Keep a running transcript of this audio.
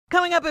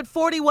Coming up at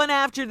 41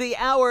 after the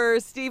hour,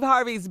 Steve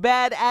Harvey's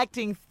Bad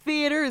Acting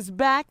Theater is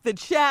back. The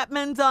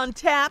Chapmans on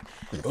tap.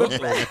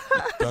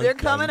 They're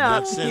coming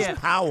up. Not since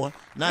power.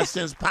 Not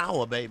since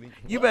power, baby.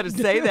 You better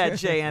say that,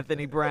 J.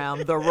 Anthony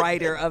Brown, the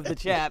writer of The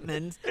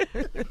Chapmans.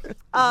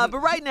 But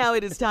right now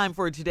it is time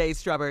for today's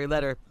Strawberry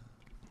Letter.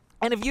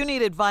 And if you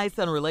need advice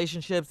on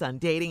relationships, on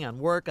dating, on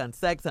work, on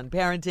sex, on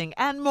parenting,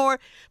 and more,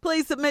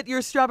 please submit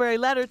your Strawberry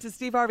Letter to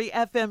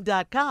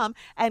SteveHarveyFM.com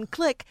and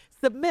click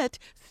Submit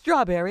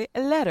Strawberry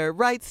Letter.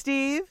 Right,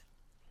 Steve?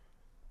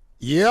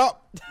 Yep.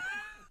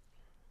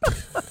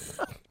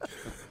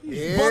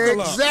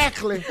 Buckle up.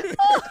 Exactly.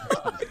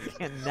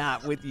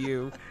 Cannot with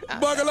you.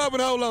 Buckle up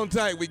and hold on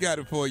tight. We got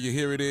it for you.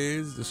 Here it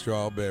is, the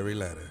Strawberry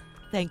Letter.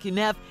 Thank you,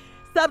 Neff.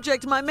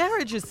 Subject, my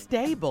marriage is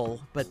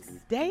stable, but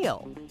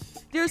stale.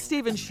 Dear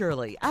Steve and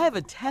Shirley, I have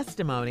a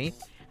testimony,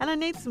 and I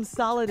need some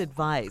solid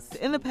advice.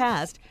 In the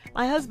past,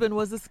 my husband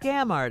was a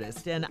scam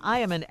artist, and I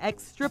am an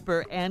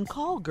ex-stripper and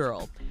call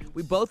girl.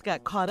 We both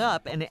got caught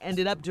up and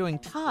ended up doing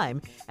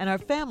time, and our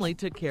family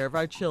took care of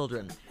our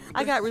children.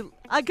 I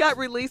got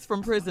released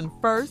from prison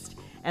first,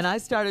 and I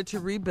started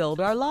to rebuild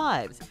our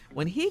lives.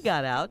 When he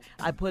got out,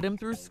 I put him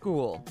through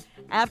school.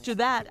 After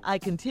that, I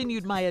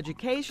continued my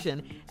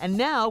education, and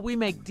now we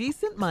make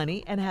decent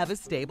money and have a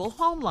stable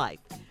home life.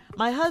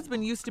 My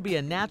husband used to be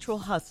a natural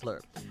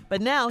hustler, but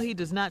now he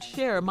does not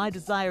share my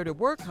desire to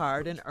work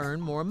hard and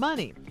earn more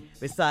money.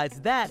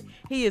 Besides that,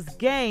 he has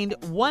gained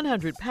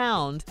 100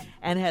 pounds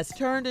and has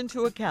turned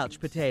into a couch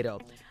potato.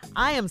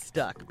 I am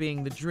stuck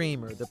being the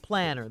dreamer, the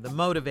planner, the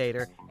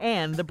motivator,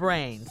 and the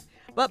brains.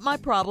 But my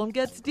problem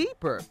gets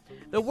deeper.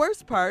 The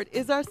worst part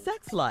is our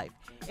sex life.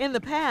 In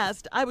the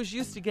past, I was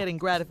used to getting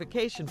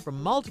gratification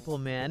from multiple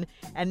men,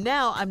 and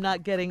now I'm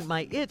not getting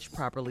my itch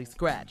properly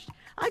scratched.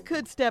 I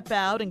could step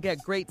out and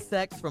get great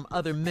sex from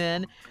other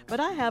men, but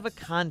I have a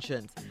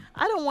conscience.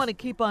 I don't want to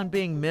keep on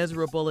being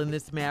miserable in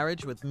this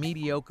marriage with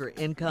mediocre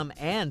income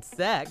and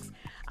sex.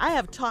 I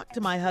have talked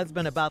to my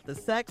husband about the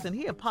sex, and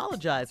he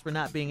apologized for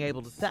not being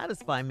able to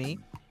satisfy me,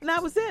 and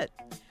that was it.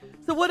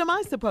 So what am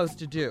I supposed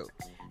to do?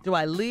 Do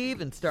I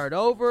leave and start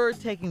over,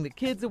 taking the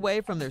kids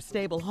away from their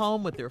stable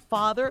home with their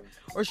father?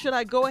 Or should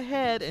I go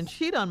ahead and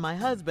cheat on my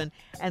husband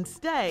and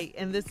stay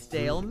in this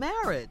stale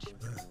marriage?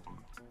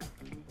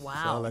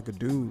 Wow. Sound like a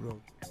dude, though.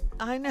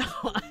 I know.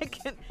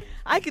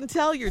 I can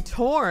tell you're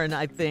torn,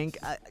 I think,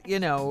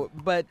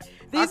 but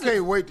I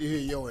can't wait to hear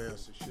your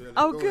answer, Shirley.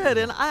 Oh, Go good. ahead.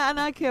 And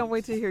I can't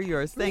wait to hear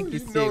yours. Thank you, You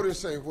Steve. know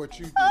this ain't what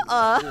you do.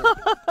 Yeah.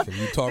 Can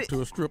you talk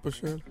to a stripper,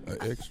 Shirley? An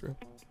ex-stripper?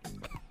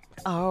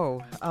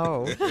 Oh,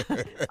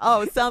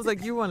 it sounds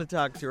like you want to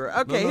talk to her.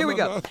 Okay, here we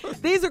go. No.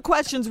 These are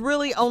questions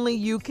really only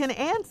you can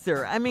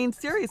answer. I mean,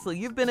 seriously,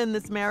 you've been in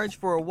this marriage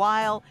for a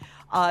while.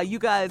 You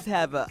guys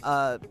have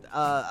a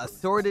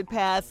sordid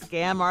past,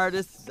 scam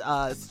artist,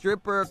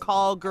 stripper,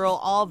 call girl,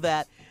 all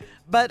that.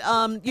 But,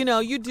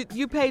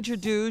 you paid your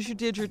dues, you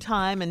did your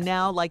time, and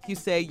now, like you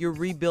say, you're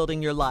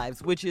rebuilding your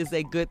lives, which is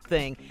a good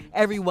thing.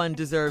 Everyone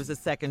deserves a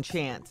second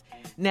chance.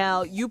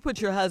 Now, you put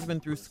your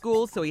husband through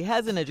school, so he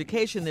has an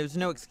education. There's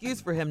no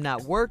excuse for him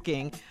not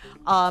working.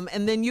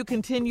 And then you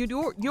continued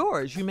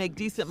yours. You make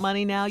decent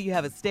money now. You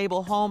have a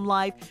stable home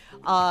life.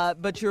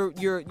 But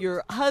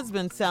your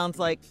husband sounds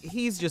like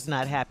he's just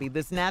not happy.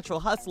 This natural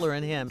hustler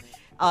in him.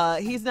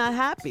 He's not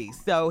happy.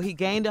 So he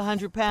gained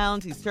 100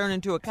 pounds. He's turned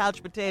into a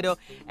couch potato.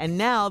 And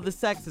now the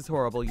sex is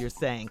horrible, you're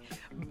saying.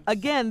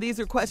 Again, these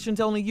are questions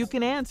only you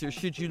can answer.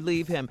 Should you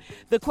leave him?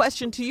 The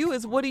question to you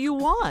is, what do you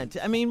want?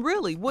 I mean,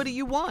 really, what do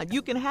you want?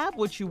 You can have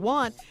what you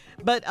want,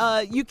 but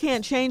you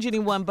can't change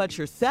anyone but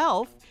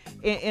yourself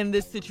in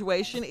this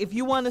situation. If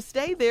you want to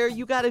stay there,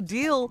 you got to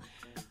deal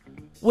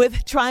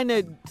with trying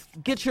to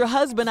get your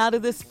husband out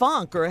of this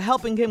funk or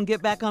helping him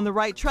get back on the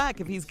right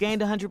track. If he's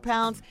gained 100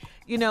 pounds,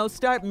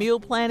 start meal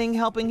planning,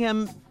 helping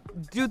him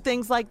do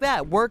things like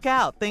that, work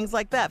out, things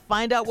like that.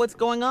 Find out what's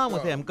going on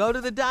with him. Go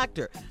to the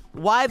doctor.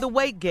 Why the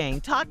weight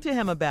gain? Talk to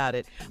him about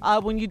it.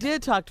 When you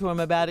did talk to him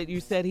about it, you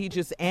said he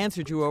just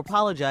answered you or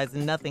apologized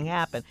and nothing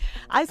happened.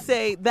 I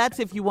say that's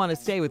if you want to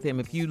stay with him,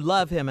 if you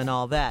love him and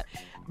all that.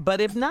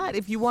 But if not,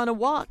 if you want to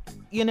walk,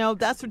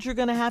 that's what you're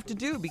going to have to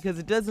do, because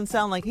it doesn't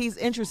sound like he's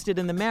interested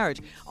in the marriage.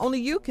 Only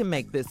you can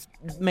make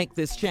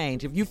this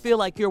change. If you feel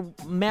like your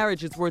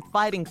marriage is worth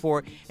fighting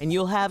for and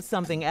you'll have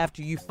something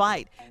after you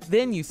fight,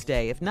 then you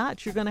stay. If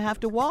not, you're going to have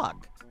to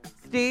walk.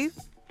 Steve?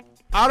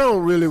 I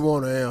don't really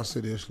want to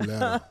answer this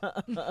letter.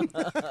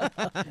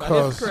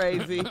 That's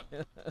crazy.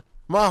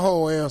 My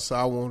whole answer,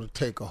 I want to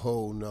take a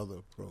whole nother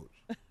approach.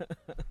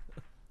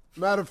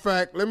 Matter of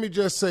fact, let me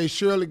just say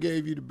Shirley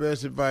gave you the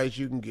best advice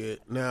you can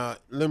get. Now,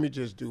 let me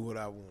just do what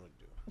I want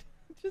to do.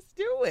 Just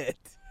do it.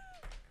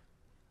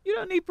 You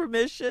don't need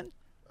permission.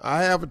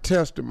 I have a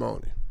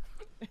testimony.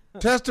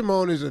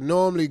 Testimonies are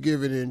normally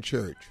given in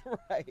church.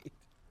 Right.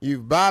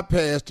 You've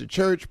bypassed the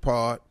church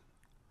part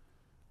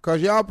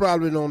because y'all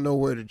probably don't know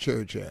where the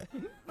church at.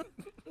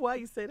 Why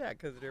you say that?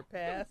 Because of their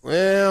past?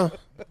 Well,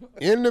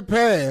 in the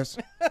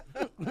past,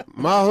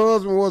 my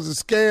husband was a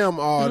scam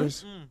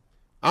artist.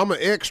 I'm an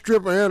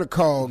ex-stripper and a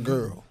call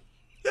girl.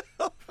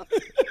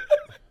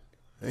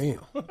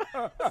 Damn.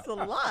 That's a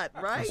lot,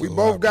 right? We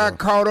both got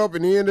caught up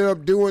and ended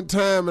up doing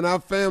time, and our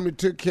family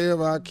took care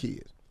of our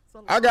kids.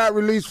 I got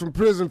released from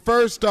prison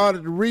first,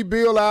 started to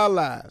rebuild our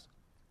lives.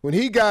 When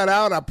he got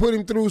out, I put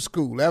him through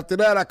school. After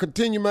that, I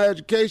continued my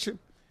education,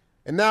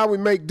 and now we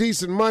make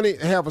decent money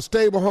and have a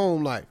stable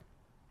home life.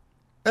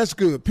 That's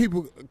good.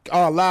 People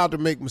are allowed to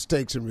make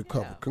mistakes and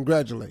recover. Yeah.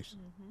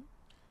 Congratulations. Mm-hmm.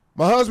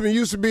 My husband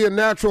used to be a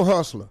natural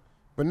hustler,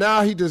 but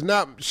now he does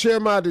not share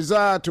my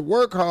desire to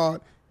work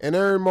hard and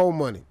earn more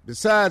money.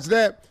 Besides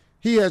that,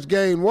 he has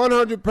gained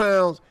 100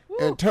 pounds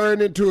and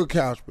turned into a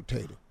couch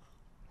potato.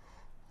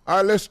 All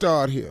right, let's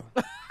start here.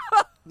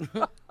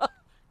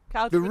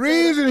 The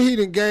reason he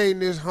done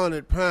gained this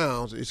 100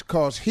 pounds is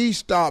because he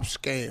stopped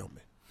scamming.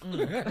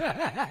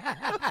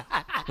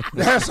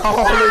 That's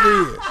all it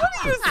is. What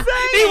are you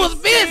saying? He was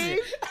busy.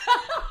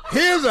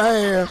 His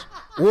ass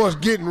was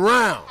getting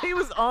round. He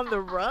was on the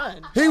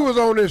run. He was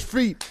on his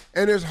feet.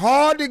 And it's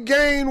hard to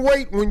gain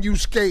weight when you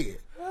scared.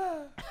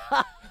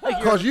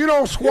 Because you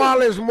don't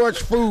swallow as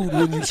much food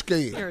when you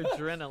scared. Your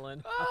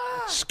adrenaline.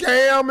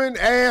 Scamming,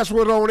 ass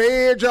was on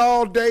edge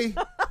all day.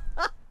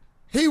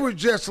 He was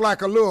just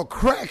like a little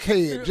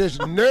crackhead,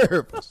 just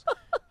nervous.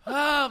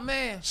 Oh,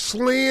 man.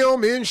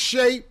 Slim, in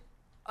shape.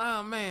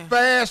 Oh, man.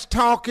 Fast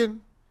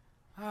talking.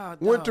 Oh,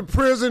 went to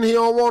prison. He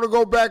don't want to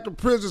go back to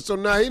prison, so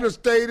now he done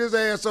stayed his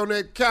ass on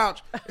that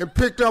couch and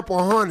picked up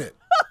 100.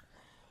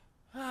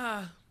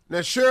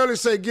 Now Shirley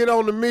say get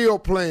on the meal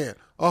plan.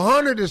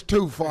 100 is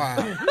too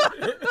far. He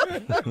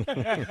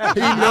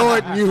know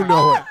it and you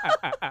know it.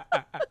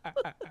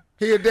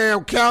 He a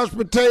damn couch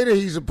potato.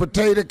 He's a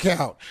potato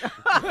couch.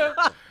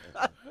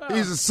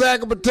 He's a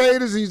sack of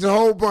potatoes. He's a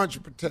whole bunch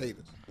of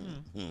potatoes.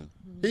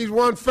 He's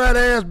one fat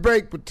ass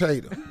baked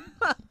potato.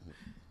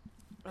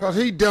 Because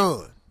he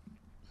done.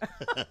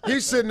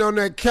 He's sitting on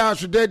that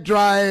couch with that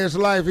dry ass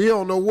life. He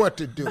don't know what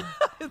to do.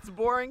 It's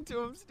boring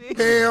to him, Steve.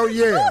 Hell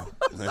yeah.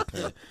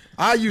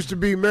 I used to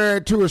be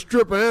married to a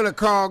stripper and a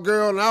call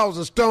girl, and I was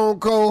a stone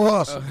cold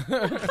hustler.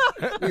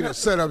 We done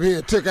sat up here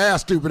and took our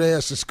stupid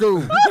ass to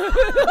school.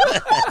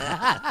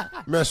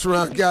 Mess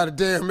around and got a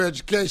damn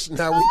education.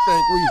 Now we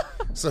think we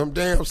some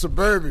damn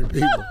suburban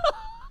people.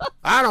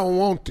 I don't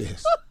want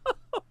this.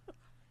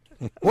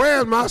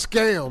 Where's my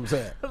scams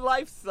at?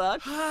 Life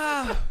sucks.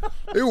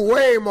 It was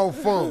way more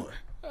fun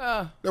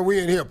than we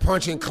in here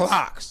punching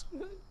clocks,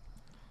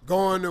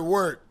 going to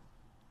work.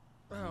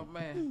 Oh,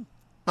 man.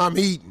 I'm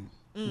eating.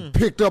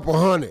 Picked up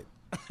 100.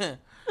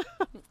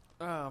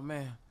 Oh,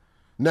 man.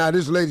 Now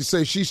this lady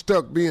say she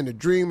stuck being the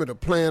dreamer, the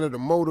planner, the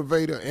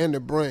motivator, and the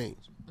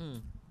brains.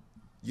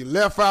 You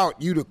left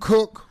out you the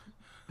cook,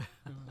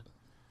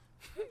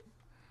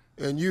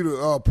 and you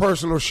the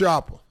personal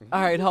shopper.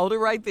 All right, hold it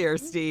right there,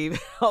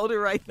 Steve. Hold it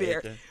right there.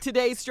 Okay.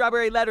 Today's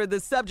Strawberry Letter, the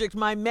subject,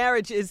 my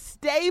marriage is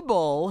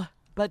stable,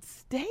 but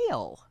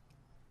stale.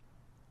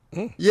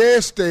 Yeah,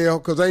 it's stale,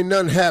 because ain't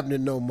nothing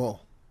happening no more.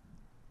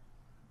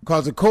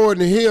 Because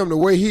according to him, the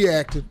way he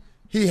acted,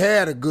 he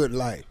had a good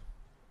life.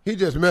 He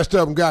just messed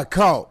up and got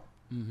caught.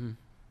 Mm-hmm.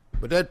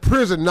 But that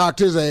prison knocked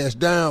his ass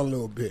down a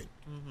little bit.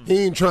 Mm-hmm. He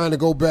ain't trying to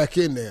go back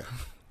in there.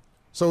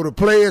 So to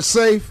play it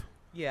safe,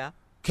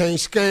 can't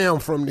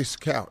scam from this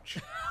couch.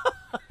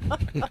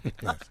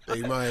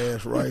 Stay my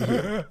ass right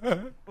here.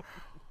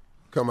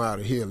 Come out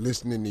of here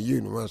listening to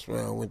you. Once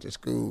around, I went to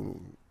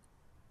school.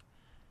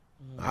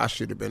 I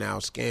should have been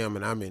out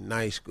scamming. I'm in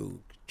night school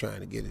trying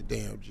to get a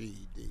damn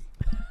GED.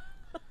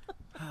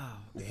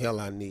 The hell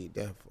I need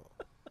that for?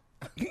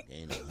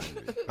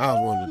 I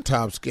was one of the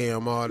top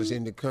scam artists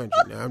in the country.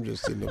 Now I'm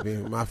just sitting up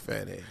here with my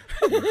fat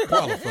ass.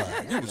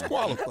 Qualified. He was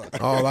qualified.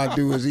 All I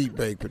do is eat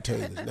baked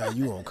potatoes. Now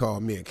you won't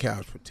call me a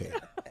couch potato.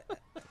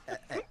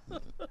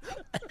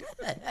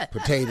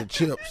 Potato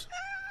chips.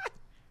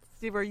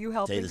 Steve, are you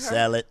helping Potato her?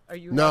 salad.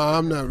 No,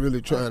 I'm not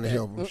really trying to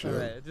help him, sure.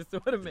 Right, just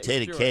want to make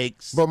Potato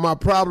cakes. But my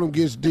problem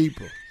gets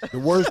deeper. The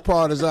worst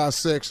part is our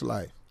sex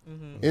life.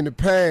 Mm-hmm. In the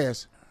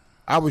past,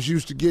 I was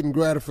used to getting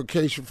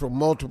gratification from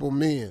multiple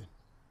men.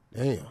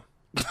 Damn.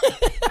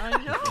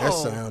 I know. That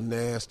sounds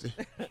nasty.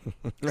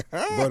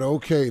 But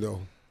okay,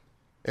 though.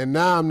 And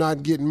now I'm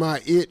not getting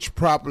my itch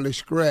properly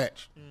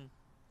scratched.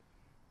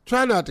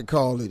 Try not to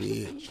call it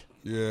itch.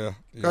 Yeah.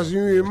 Because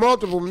you're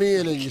multiple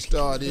men and you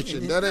start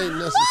itching. That ain't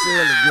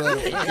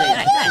necessarily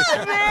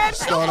gratification.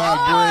 Start out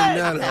bringing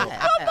that up.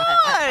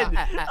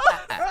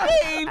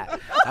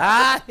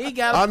 He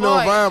got a I know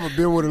point. if I ever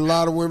been with a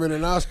lot of women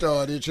and I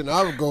start itching,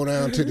 I would go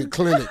down to the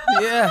clinic.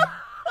 Yeah.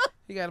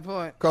 He got a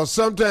point. Because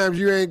sometimes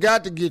you ain't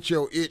got to get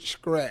your itch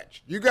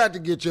scratched. You got to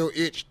get your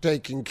itch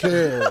taken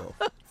care of.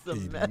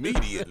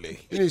 Immediately.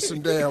 You need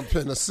some damn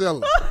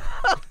penicillin.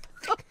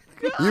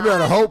 You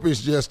better hope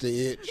it's just an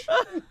itch.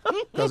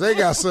 Because they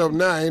got something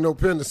now ain't no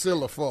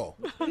penicillin for.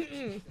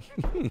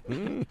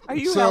 Are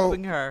you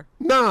helping her?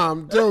 Nah,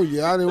 I'm telling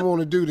you, I didn't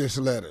want to do this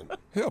letter.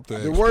 Help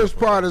that. The worst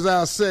part is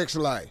our sex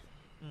life.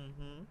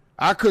 Mm-hmm.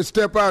 I could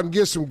step out and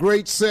get some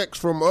great sex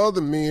from other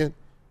men.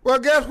 Well,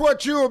 guess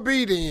what you'll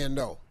be then,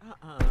 though?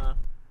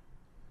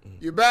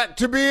 You're back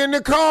to being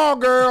the call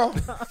girl.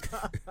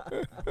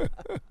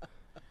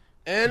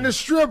 And the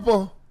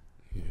stripper.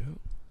 Yeah.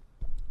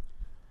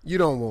 You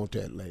don't want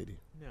that lady.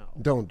 No.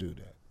 Don't do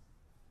that.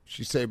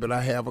 She say, but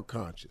I have a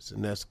conscience,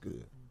 and that's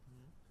good.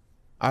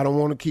 I don't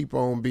want to keep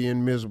on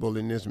being miserable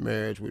in this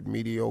marriage with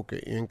mediocre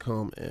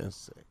income and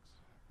sex.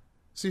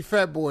 See,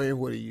 Fat Boy ain't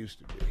what he used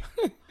to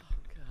be.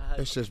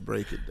 Let's just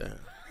break it down.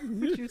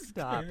 Would you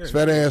stop? His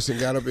fat ass and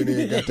got up in there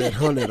and got that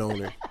 100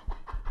 on it.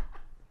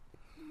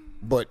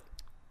 But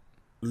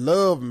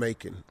love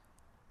making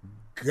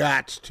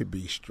got to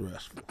be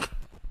stressful.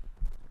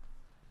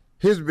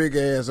 His big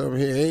ass over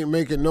here ain't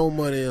making no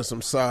money in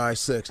some sorry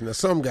sex. Now,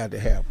 something got to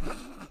happen.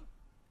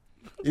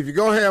 If you're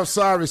going to have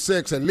sorry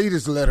sex, at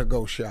least let her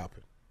go shopping.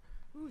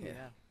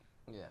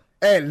 Yeah.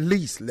 At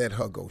least let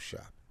her go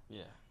shopping.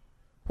 Yeah.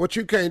 What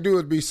you can't do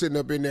is be sitting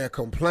up in there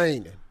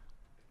complaining.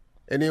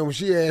 And then when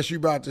she asks you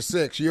about the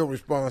sex, your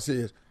response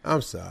is,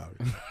 I'm sorry.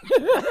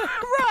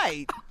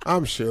 Right.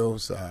 I'm sure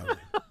sorry.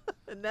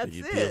 And that's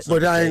You it. feel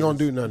But I ain't going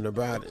to do nothing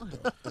about it,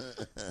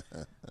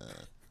 though.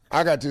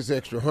 I got this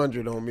extra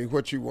 100 on me.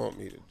 What you want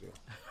me to do?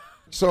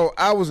 So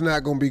I was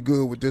not going to be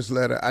good with this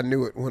letter. I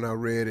knew it when I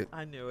read it.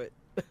 I knew it.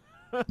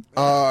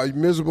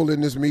 Miserable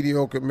in this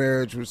mediocre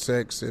marriage with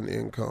sex and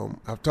income.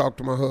 I've talked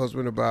to my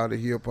husband about it.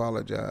 He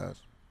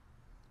apologized.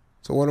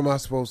 So what am I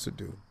supposed to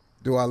do?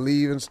 Do I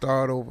leave and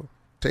start over,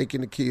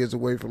 taking the kids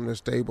away from their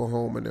stable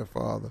home and their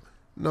father?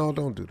 No,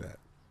 don't do that.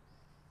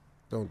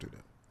 Don't do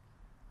that.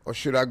 Or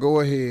should I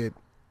go ahead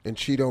and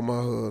cheat on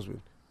my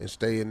husband and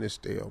stay in this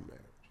stale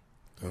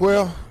marriage?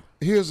 Well,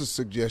 here's a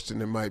suggestion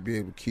that might be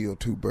able to kill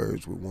two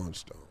birds with one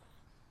stone.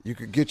 You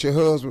could get your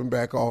husband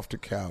back off the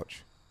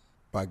couch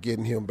by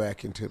getting him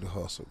back into the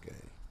hustle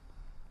game.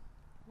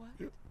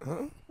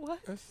 Huh? What?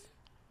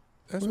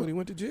 That's what he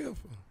went to jail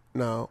for.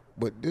 No,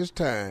 but this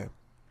time,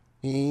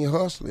 he ain't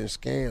hustling,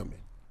 scamming.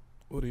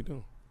 What he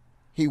doing?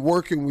 He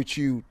working with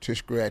you to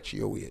scratch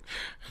your itch.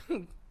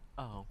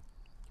 Oh.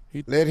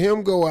 Let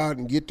him go out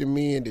and get the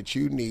men that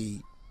you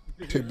need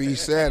to be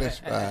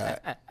satisfied,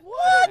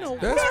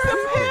 What? That's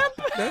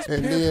pimp. That's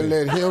and pimping. then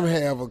let him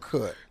have a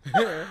cut.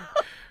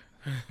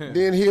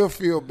 Then he'll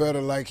feel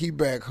better like he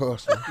back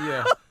hustling.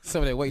 Yeah.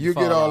 Some of that weight You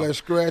fall get all off. that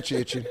scratch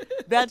itching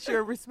That's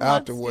your response.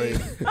 out the way.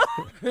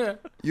 Steve?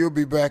 You'll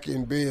be back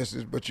in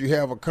business, but you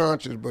have a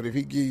conscience. But if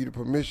he give you the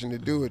permission to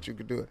do it, you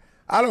can do it.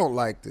 I don't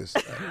like this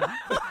stuff.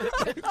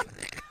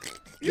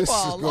 This is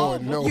going You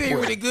ain't nowhere.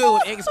 really good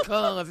with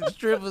ex-cons and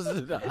strippers.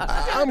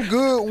 I'm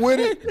good with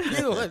it, You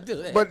don't want to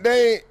do that.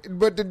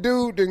 but the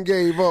dude done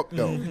gave up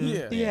though.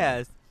 yeah.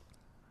 Yes.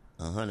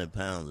 100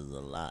 pounds is a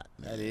lot.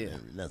 Man. That is.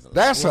 That's a lot.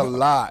 That's a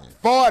lot.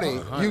 40,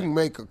 you can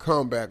make a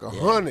comeback.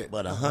 100.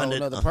 But nother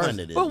 100 person.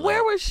 is But where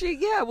like- was she?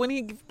 Yeah, when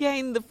he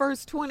gained the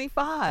first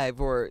 25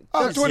 or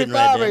Oh, That's sitting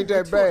 25 right ain't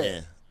there. that bad.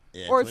 Yeah.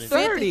 Yeah, or 25.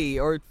 30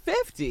 or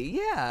 50.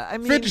 Yeah, I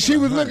mean 50. She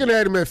was looking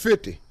at him at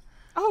 50.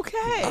 Okay.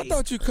 I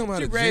thought you come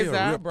out You of raised jail the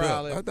ripped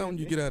eyebrow up. at I thought when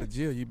you get out of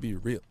jail, you'd be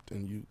ripped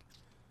and you.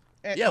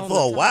 Yeah,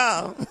 for a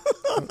while.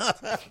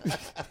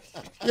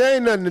 You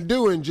ain't nothing to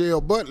do in jail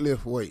but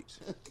lift weights.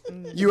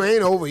 You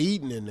ain't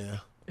overeating in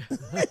there.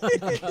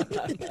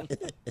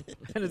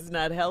 And it's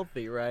not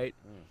healthy, right?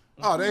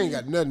 Oh, they ain't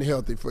got nothing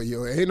healthy for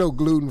you. Ain't no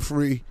gluten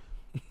free.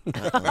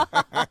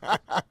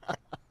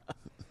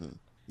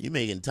 You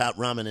making top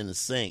ramen in the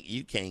sink.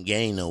 You can't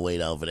gain no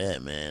weight off of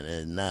that,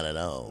 man. Not at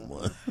all,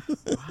 boy.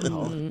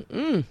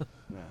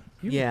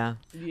 Yeah.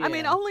 I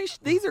mean, only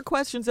these are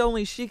questions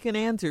only she can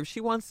answer. If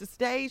she wants to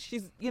stay,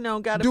 she's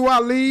got to. Do I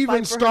leave fight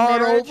and for her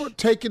start marriage? over,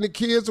 taking the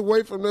kids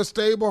away from their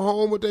stable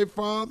home with their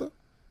father?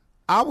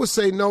 I would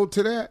say no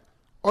to that.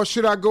 Or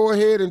should I go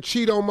ahead and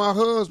cheat on my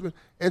husband?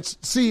 And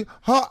see,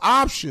 her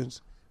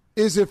options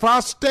is if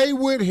I stay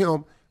with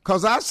him,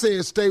 because I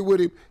said stay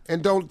with him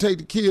and don't take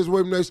the kids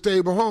away from their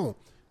stable home.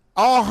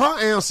 All her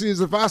answer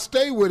is if I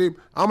stay with him,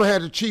 I'm going to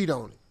have to cheat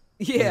on him.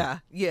 Yeah,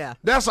 yeah.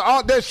 That's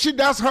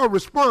her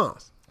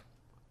response.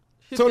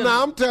 She's So gonna-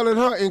 now I'm telling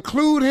her,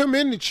 include him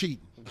in the cheating.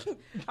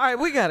 All right,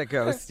 we got to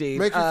go, Steve.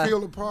 Make her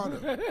feel a part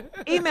of it.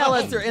 Email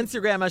us or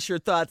Instagram us your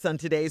thoughts on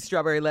today's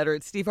Strawberry Letter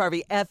at Steve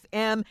Harvey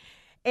FM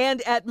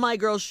and at My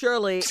Girl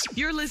Shirley.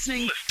 You're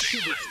listening to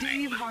the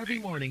Steve Harvey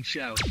Morning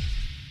Show.